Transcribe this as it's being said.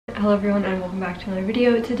Hello everyone and welcome back to another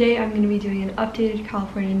video. Today I'm going to be doing an updated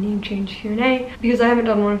California name change Q&A because I haven't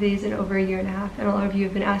done one of these in over a year and a half, and a lot of you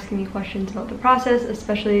have been asking me questions about the process,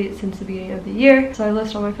 especially since the beginning of the year. So I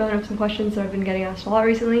listed on my phone up some questions that I've been getting asked a lot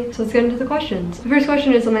recently. So let's get into the questions. The first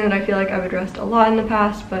question is something that I feel like I've addressed a lot in the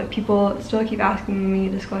past, but people still keep asking me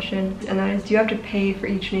this question, and that is, do you have to pay for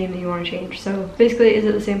each name that you want to change? So basically, is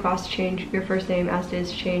it the same cost to change your first name as it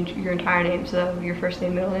is to change your entire name, so your first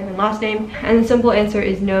name, middle name, and last name? And the simple answer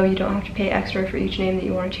is no, you don't have to pay extra for each name that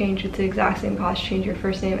you want to change. It's the exact same cost to change your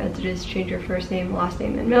first name as it is to change your first name, last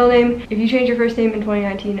name, and middle name. If you change your first name in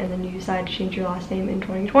 2019 and then you decide to change your last name in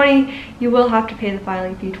 2020, you will have to pay the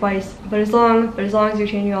filing fee twice. But as long as you're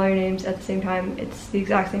changing all your names at the same time, it's the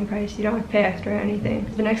exact same price. You don't have to pay extra or anything.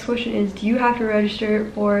 The next question is, do you have to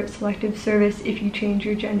register for selective service if you change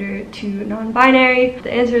your gender to non-binary?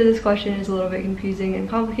 The answer to this question is a little bit confusing and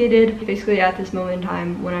complicated. Basically, at this moment in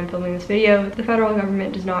time when I'm filming this video, the federal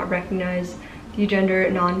government does not recognize the gender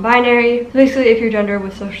non-binary. So basically, if your gender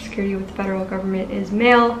with Social Security with the federal government is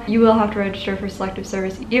male, you will have to register for selective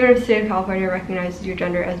service even if the state of California recognizes your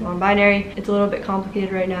gender as non-binary. It's a little bit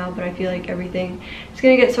complicated right now, but I feel like everything is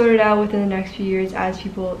going to get sorted out within the next few years as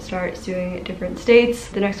people start suing different states.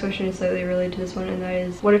 The next question is slightly related to this one, and that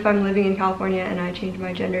is, what if I'm living in California and I change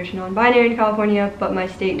my gender to non-binary in California, but my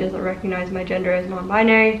state doesn't recognize my gender as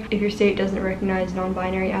non-binary? If your state doesn't recognize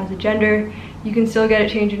non-binary as a gender, you can still get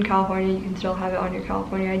it changed in California. You can still have it on your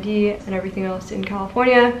California ID and everything else in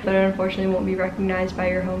California, but it unfortunately won't be recognized by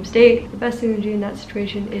your home state. The best thing to do in that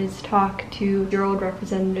situation is talk to your old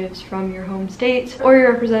representatives from your home state or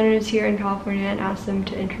your representatives here in California and ask them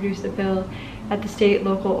to introduce a bill at the state,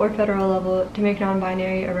 local, or federal level to make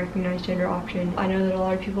non-binary a recognized gender option. I know that a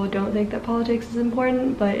lot of people don't think that politics is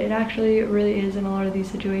important, but it actually really is in a lot of these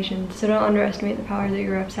situations. So don't underestimate the power that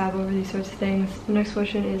your reps have over these sorts of things. The next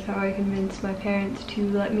question is how I convince my parents to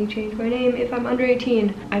let me change my name if I'm under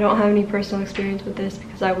 18. I don't have any personal experience with this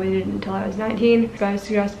because I waited until I was 19. So I would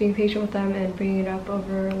suggest being patient with them and bringing it up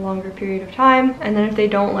over a longer period of time. And then if they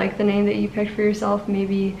don't like the name that you picked for yourself,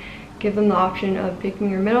 maybe give them the option of picking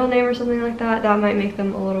your middle name or something like that. That might make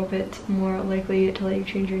them a little bit more likely to let you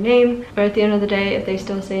change your name. But at the end of the day, if they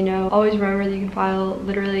still say no, always remember that you can file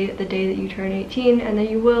literally the day that you turn 18, and that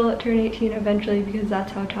you will turn 18 eventually because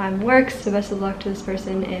that's how time works. So best of luck to this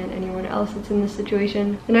person and anyone else that's in this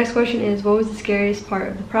situation. The next question is, what was the scariest part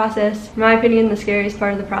of the process? In my opinion, the scariest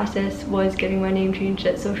part of the process was getting my name changed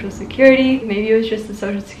at Social Security. Maybe it was just the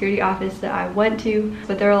Social Security office that I went to,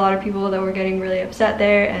 but there were a lot of people that were getting really upset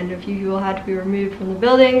there, and a few people had to be removed from the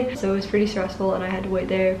building, so it was pretty stressful and I had to wait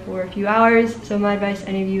there for a few hours. So my advice to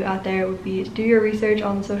any of you out there would be to do your research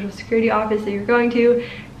on the Social Security office that you're going to.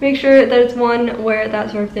 Make sure that it's one where that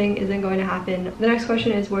sort of thing isn't going to happen. The next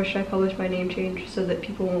question is, where should I publish my name change so that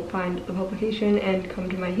people won't find the publication and come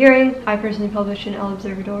to my hearing? I personally publish in El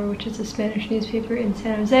Observador, which is a Spanish newspaper in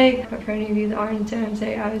San Jose. But for any of you that aren't in San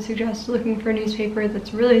Jose, I would suggest looking for a newspaper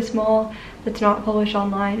that's really small, that's not published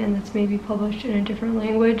online, and that's maybe published in a different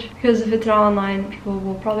language. Because if it's not online, people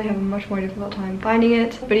will probably have a much more difficult time finding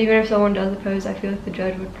it. But even if someone does oppose, I feel like the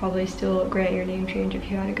judge would probably still grant your name change if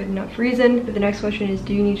you had a good enough reason. But the next question is,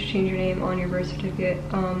 do you need to change your name on your birth certificate?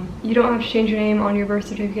 You don't have to change your name on your birth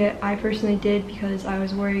certificate. I personally did because I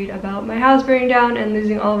was worried about my house burning down and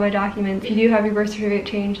losing all of my documents. If you do have your birth certificate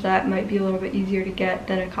changed, that might be a little bit easier to get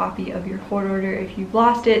than a copy of your court order if you've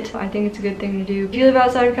lost it. I think it's a good thing to do. If you live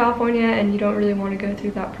outside of California and you don't really want to go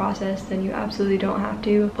through that process, then you absolutely don't have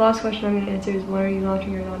to. The last question I'm going to answer is, when are you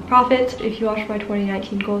launching your nonprofit? If you watched my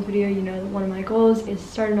 2019 goals video, you know that one of my goals is to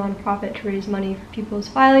start a nonprofit to raise money for people's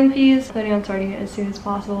filing fees. I'm planning on starting it as soon as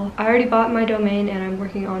possible. I already bought my domain and I'm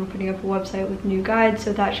working on putting up a website with new guides,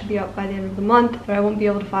 so that should be up by the end of the month, but I won't be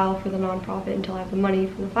able to file for the nonprofit until I have the money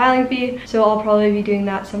for the filing fee, so I'll probably be doing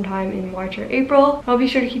that sometime in March or April. I'll be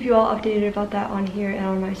sure to keep you all updated about that on here and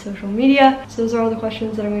on my social media. So those are all the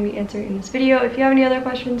questions that I'm going to be answering in this video. If you have any other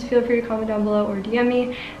questions, feel free to comment down below or DM me,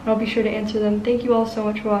 and I'll be sure to answer them. Thank you all so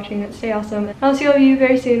much for watching. Stay awesome, and I'll see all of you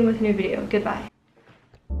very soon with a new video. Goodbye.